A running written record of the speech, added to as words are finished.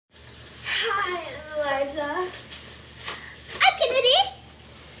Liza. I'm Kennedy.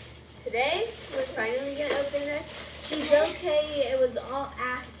 Today, we're finally going to open this. She's okay. It was all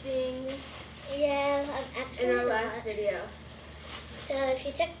acting Yeah, I'm actually in our not. last video. So if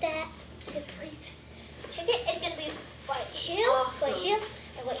you check that, please check it. It's going to be right here, Awesome. right here,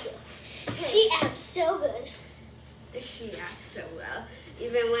 and right here. Okay. She acts so good. She acts so well.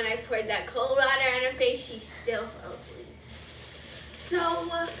 Even when I poured that cold water on her face, she still fell asleep.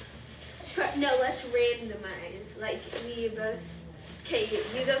 So, let's randomize. Like, we both... Okay,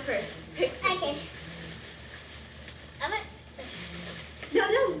 you go first. Pick something. Okay.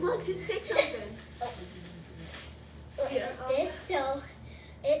 No, look, just pick something. Like this, so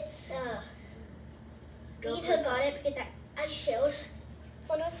it's Go Peter first. got it because I showed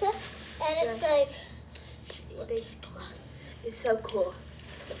one of them, and it's Yes. like This plus is so cool.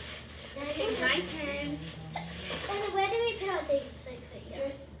 Okay, my turn. And where do we put our things? Like right here.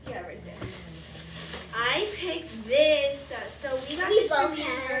 Just, right there. I picked this, so we got We this both from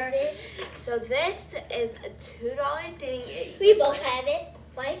have her. it. So this is a $2 thing. We both have it,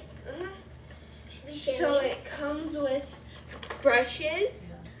 right? Should we share So it? it comes with brushes,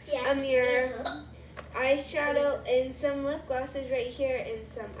 Yeah. a mirror, Yeah. eyeshadow, and some lip glosses right here, and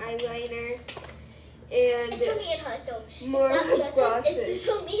some eyeliner, and It's for me and her, so more it's not lip just us, glosses. it's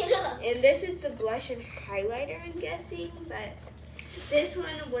for me and her. And this is the blush and highlighter, I'm guessing, but this one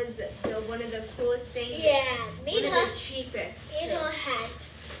was one of the coolest things. Yeah, me One and of her. the cheapest. Me and too. her had.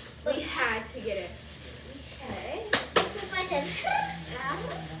 We had to get it. Okay. This is my turn.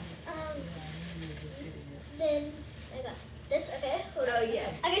 Then I got this. Okay. Hold on. Oh, yeah.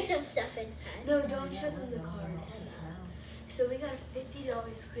 I got some stuff inside. No, don't show them the card. So we got a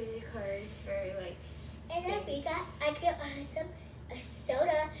 $50 credit card for like. And then we got, I got some a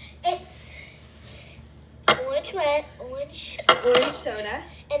soda. It's orange, red, orange, soda.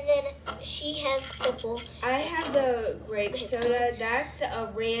 and then she has purple I have the grape soda. That's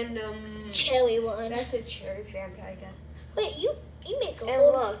a random. cherry one. That's a cherry Fanta, I guess. Wait, you make a And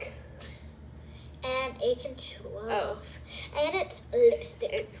whole look, and 8 and 12. Oh. And it's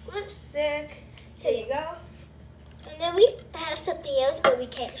lipstick. it's lipstick. There you go. And then we have something else, but we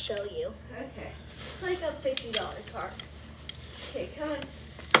can't show you. Okay. It's like a $50 card. Okay, come on.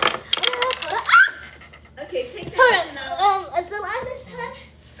 Hold on. Okay, pick that Hold up. on. It's the last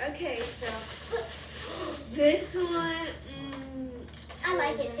time. Okay, so this one. I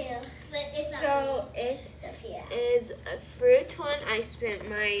like it too, but it's not. So it It's up here. is a fruit one. I spent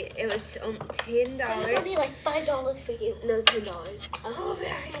it was $10. It's only like $5 for you. No, $10. Oh,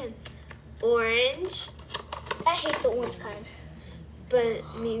 very orange, I hate the orange kind. but it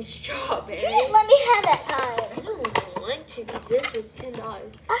means strawberry. You didn't let me have that kind. I don't want to because this was $10.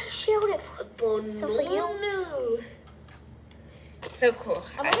 I showed it for. So for you? No. It's so cool.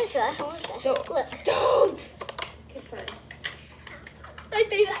 I want to try. I want to try. Don't. Look. Don't. Okay, fine. I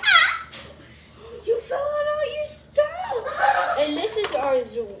think. Ah! You fell on all your stuff. And this is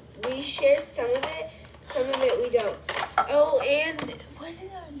ours. We share some of it we don't. Oh, and what is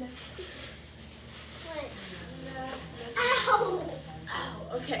our next? What? Ow!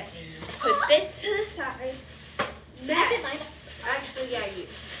 Oh, okay. Put this to the side. Next. Actually, yeah, you.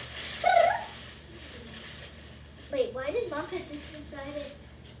 Wait, why did Mom put this inside it?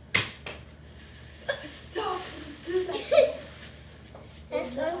 Stop. Do that.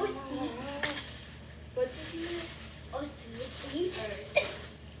 That's what we see. What did you do? Oh, sweet.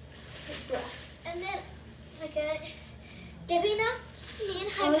 And then I got. Did we not see and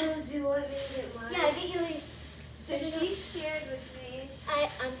I got? Oh, do you want me to get mine? Yeah, I get you. So she shared with me.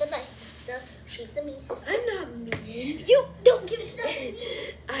 I'm the nice sister. She's the mean sister. I'm not mean. You don't give stuff to me.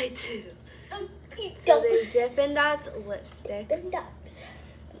 I do. So Don't. there's Dippin' Dots lipstick. Them dots.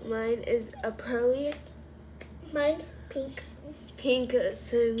 Mine is a pearly Mine's pink. pink,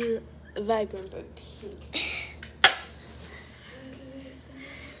 so vibrant but pink.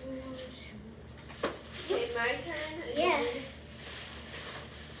 Okay, my turn. Yeah.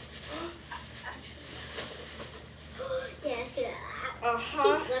 Yeah, she's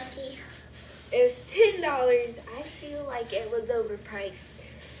lucky. It was $10. I feel like it was overpriced.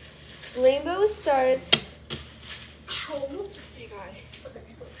 Rainbow stars. Ow. Oh my god.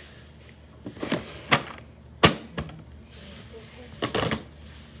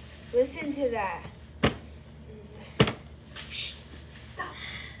 Listen to that. Shh. Stop.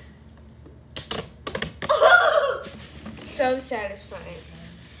 So satisfying.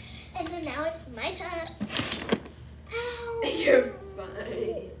 And then now it's my turn. Ow. You're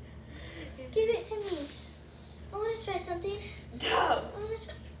fine. Give it to me. I want to try something. No. I want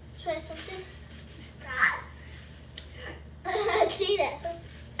to try something. Stop. See that?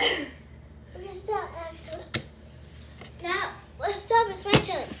 I'm gonna stop actually.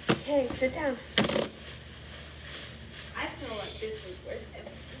 Okay, sit down. I feel like this was worth it,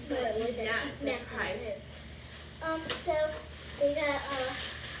 but not the price. So we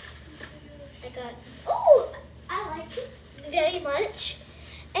got oh, I like it very much,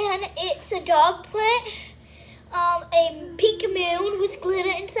 and it's a dog plant, a pink moon with glitter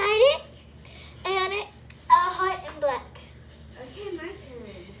inside it, and a heart in black. Okay, my turn.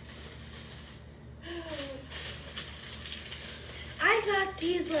 I got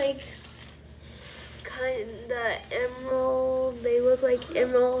these like kinda emerald. They look like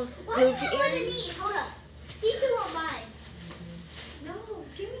emerald. Why do you have one of these? Hold up. These two are mine. No,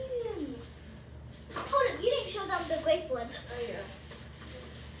 give me them. Hold up, you didn't show them the grape one. Oh yeah.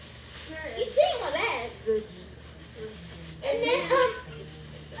 You sitting in my bag. This. And then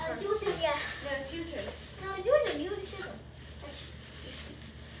it's your turn, yeah. No, it's your turn. No, it's your turn. You would show them.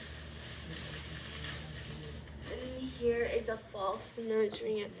 And here is a false nose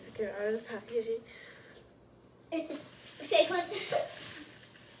ring. I have to get out of the packaging. It's a fake one. Is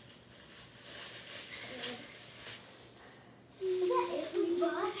that it we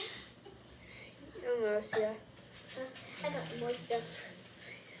bought? Almost, yeah. I got more stuff.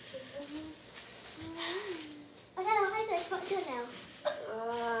 I got all my stuff. What's your now?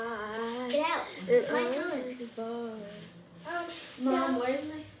 Get out. It's my turn. Mom, where's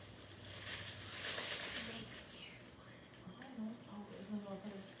my...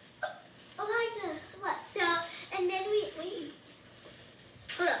 What? So, and then we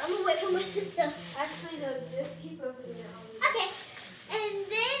hold on, I'm gonna wait for my sister. Actually, no, just keep opening it. Okay. And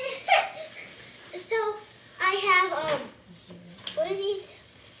then, so I have, what are these?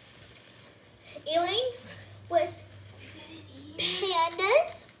 Earrings with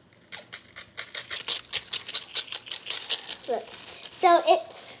pandas. Look. So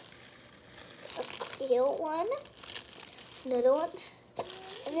it's a cute one, another one,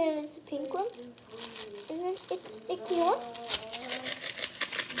 and then it's a pink one, and then it's a cute one.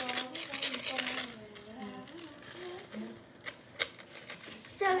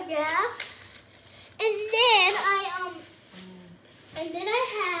 So yeah, and then I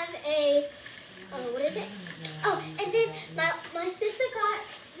have a, what is it? Oh, and then my sister got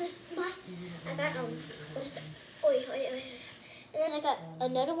what is it? Wait. And then I got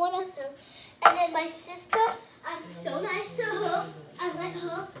another one of them. And then my sister, I'm so nice to her. I let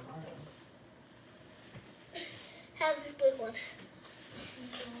her have this blue one.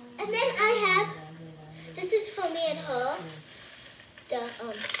 And then I have, this is for me and her, the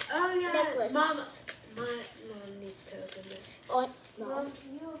Oh yeah, necklace. Mom, my mom needs to open this. What? Mom,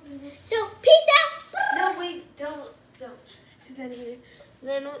 can you open this? So, peace out. No, wait, don't. Cause I need it.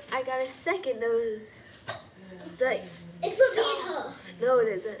 Then I got a second nose. Like, It's for me and her. no, it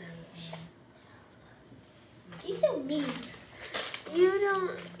isn't. You're so mean. You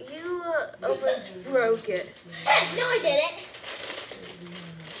almost broke it. No, I didn't.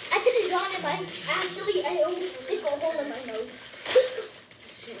 I could have gone in my, actually, I almost stick a hole in my nose.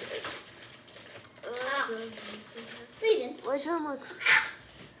 Reason. Which one looks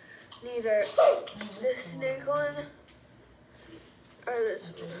neater? The snake one or this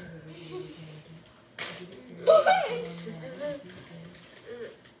one?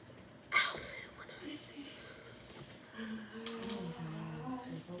 Ow, this one hurts.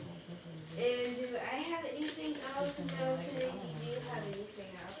 And do I have anything else? No, today do you have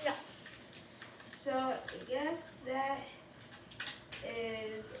anything else? No. So I guess that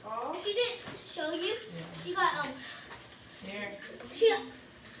is all. She didn't show you. She got Here. She got.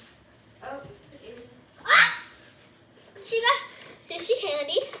 Oh, She got sushi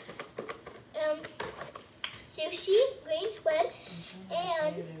candy. Sushi, green, red,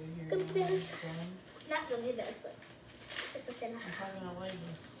 and gummy bears. Not gummy bears, but it's something. I'm talking to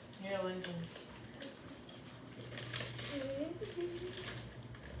Lincoln. Here, Lincoln.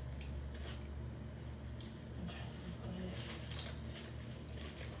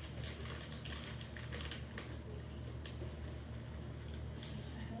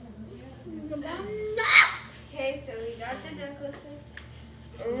 okay, so we got the necklaces.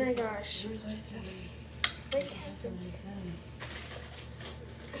 Oh my gosh.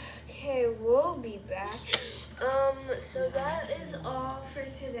 Okay, we'll be back. So that is all for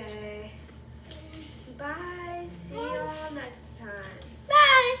today. Bye. See y'all next time.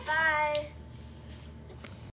 Bye. Bye.